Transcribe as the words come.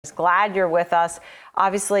Glad you're with us.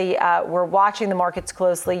 Obviously, we're watching the markets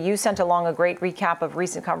closely. You sent along a great recap of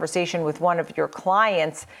recent conversation with one of your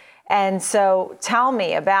clients. And so tell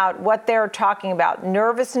me about what they're talking about.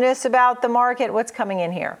 Nervousness about the market? What's coming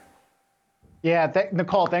in here? Yeah,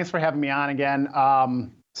 Nicole, thanks for having me on again.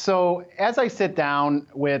 So as I sit down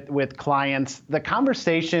with clients, the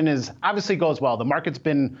conversation obviously goes well. The market's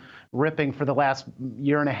been ripping for the last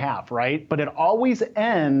year and a half, right? But it always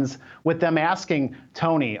ends with them asking,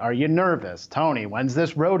 Tony, are you nervous? Tony, when's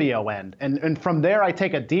this rodeo end? And from there, I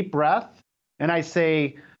take a deep breath and I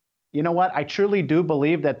say, you know what? I truly do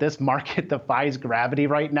believe that this market defies gravity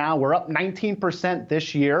right now. We're up 19%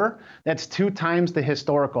 this year. That's 2 times the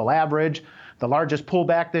historical average. The largest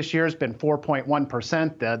pullback this year has been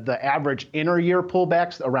 4.1%. The average inter-year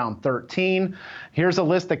pullback's around 13. Here's a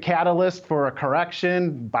list of catalysts for a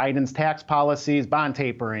correction: Biden's tax policies, bond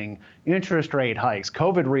tapering, interest rate hikes,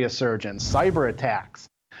 COVID resurgence, cyber attacks.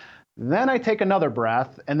 Then I take another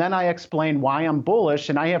breath, and then I explain why I'm bullish,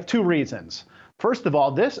 and I have 2 reasons. First of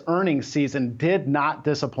all, this earnings season did not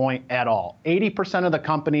disappoint at all. 80% of the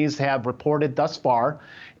companies have reported thus far.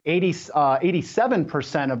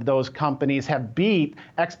 87% of those companies have beat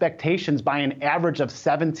expectations by an average of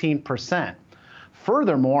 17%.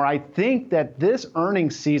 Furthermore, I think that this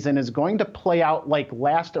earnings season is going to play out like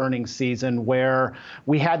last earnings season, where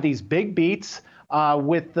we had these big beats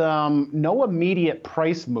with no immediate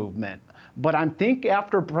price movement. But I think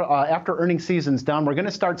after earnings season's done, we're going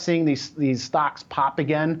to start seeing these stocks pop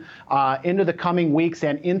again into the coming weeks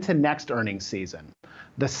and into next earnings season.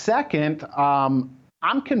 The second,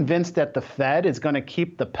 I'm convinced that the Fed is going to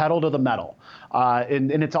keep the pedal to the metal.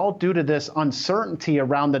 And it's all due to this uncertainty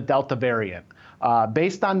around the Delta variant.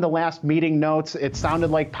 Based on the last meeting notes, it sounded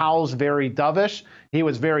like Powell's very dovish. He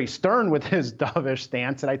was very stern with his dovish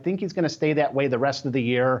stance, and I think he's going to stay that way the rest of the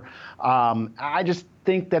year. I just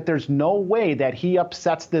think that there's no way that he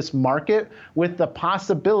upsets this market, with the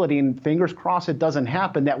possibility, and fingers crossed it doesn't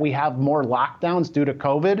happen, that we have more lockdowns due to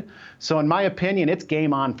COVID. So in my opinion, it's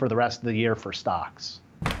game on for the rest of the year for stocks.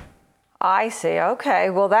 I see.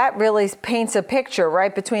 Okay. Well, that really paints a picture,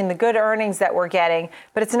 right, between the good earnings that we're getting.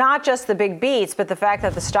 But it's not just the big beats, but the fact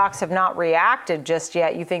that the stocks have not reacted just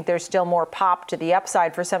yet. You think there's still more pop to the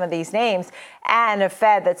upside for some of these names, and a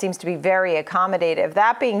Fed that seems to be very accommodative.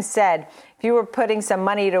 That being said, if you were putting some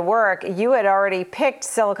money to work, you had already picked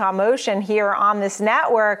Silicon Motion here on this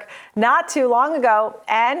network not too long ago.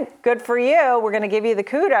 And good for you. We're going to give you the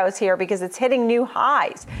kudos here because it's hitting new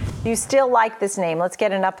highs. You still like this name. Let's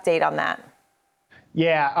get an update on that.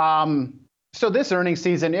 Yeah. So this earnings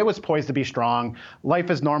season, it was poised to be strong. Life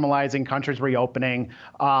is normalizing, countries reopening.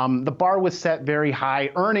 The bar was set very high.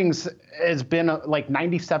 Earnings has been like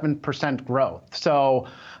 97% growth. So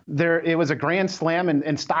it was a grand slam,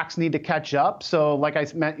 and stocks need to catch up. So like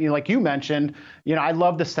you mentioned, I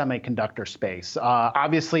love the semiconductor space.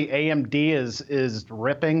 Obviously, AMD is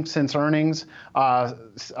ripping since earnings.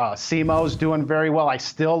 CMO's doing very well. I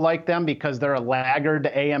still like them because they're a laggard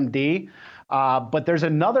to AMD. But there's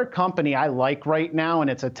another company I like right now, and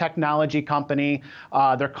it's a technology company.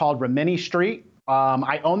 They're called Rimini Street.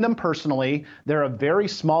 I own them personally. They're a very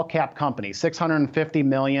small cap company, $650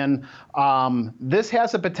 million. This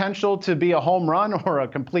has the potential to be a home run or a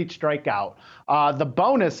complete strikeout. The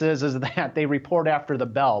bonus is that they report after the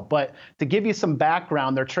bell. But to give you some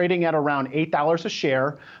background, they're trading at around $8 a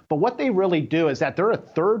share. But what they really do is that they're a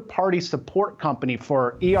third-party support company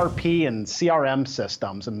for ERP and CRM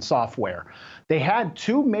systems and software. They had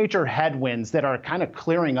 2 major headwinds that are kind of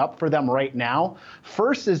clearing up for them right now.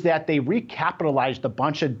 First is that they recapitalized a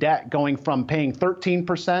bunch of debt, going from paying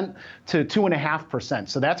 13% to 2.5%.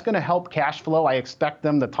 So that's going to help cash flow. I expect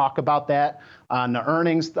them to talk about that on the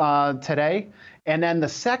earnings today. And then the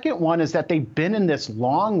second one is that they've been in this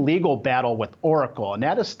long legal battle with Oracle, and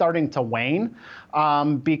that is starting to wane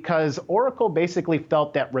because Oracle basically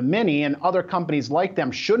felt that Rimini and other companies like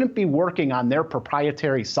them shouldn't be working on their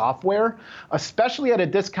proprietary software, especially at a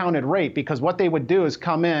discounted rate, because what they would do is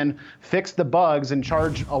come in, fix the bugs, and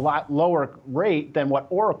charge a lot lower rate than what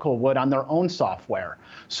Oracle would on their own software.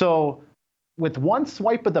 So with one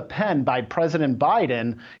swipe of the pen by President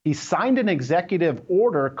Biden, he signed an executive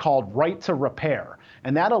order called Right to Repair.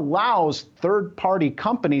 And that allows third-party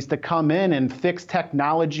companies to come in and fix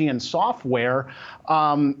technology and software,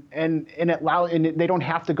 and they don't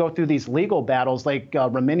have to go through these legal battles like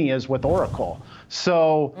Rimini is with Oracle.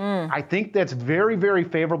 So I think that's very, very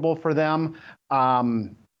favorable for them.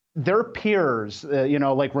 Their peers,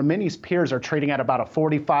 like Rimini's peers, are trading at about a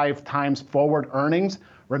 45 times forward earnings.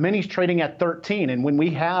 Rimini's trading at 13. And when we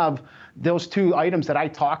have those 2 items that I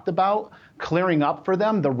talked about clearing up for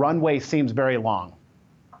them, the runway seems very long.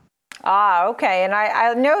 Ah, okay. And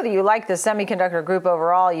I know that you like the semiconductor group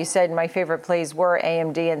overall. You said my favorite plays were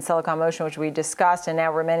AMD and Silicon Motion, which we discussed, and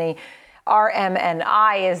now Rimini.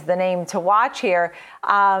 RMNI is the name to watch here.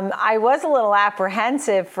 I was a little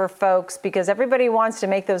apprehensive for folks because everybody wants to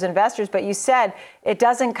make those investors, but you said it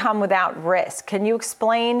doesn't come without risk. Can you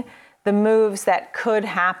explain the moves that could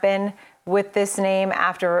happen with this name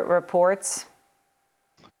after it reports?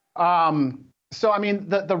 So, I mean,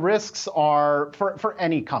 the risks are for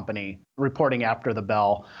any company reporting after the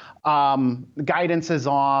bell. Guidance is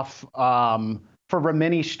off. For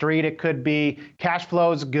Rimini Street, it could be cash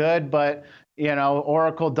flow is good, but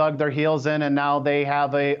Oracle dug their heels in, and now they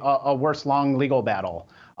have a worse long legal battle.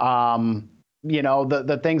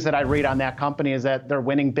 The things that I read on that company is that they're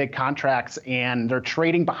winning big contracts and they're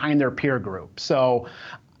trading behind their peer group. So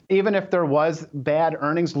even if there was bad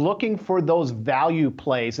earnings, looking for those value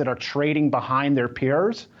plays that are trading behind their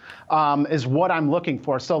peers is what I'm looking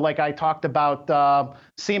for. So like I talked about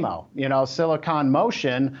SEMO, Silicon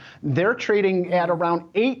Motion, they're trading at around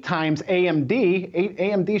 8 times AMD.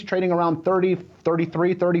 AMD's trading around 30,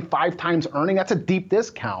 33, 35 times earning. That's a deep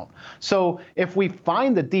discount. So if we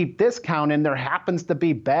find the deep discount and there happens to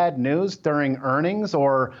be bad news during earnings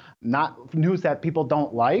or not news that people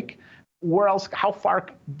don't like, where else,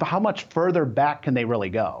 how much further back can they really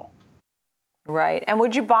go? Right. And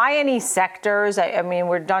would you buy any sectors? I mean,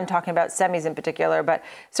 we're done talking about semis in particular, but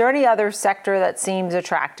is there any other sector that seems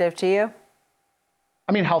attractive to you?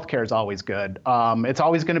 I mean, healthcare is always good. It's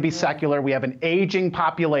always going to be secular. We have an aging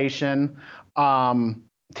population.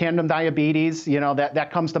 Tandem diabetes,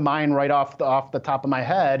 that comes to mind right off the top of my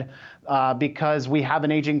head because we have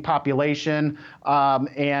an aging population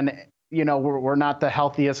and we're not the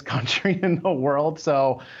healthiest country in the world.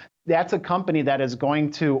 So that's a company that is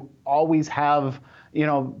going to always have,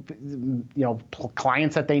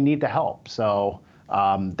 clients that they need to help. So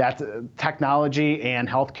that's technology and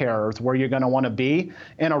healthcare is where you're going to want to be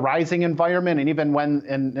in a rising environment, and even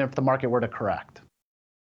if the market were to correct.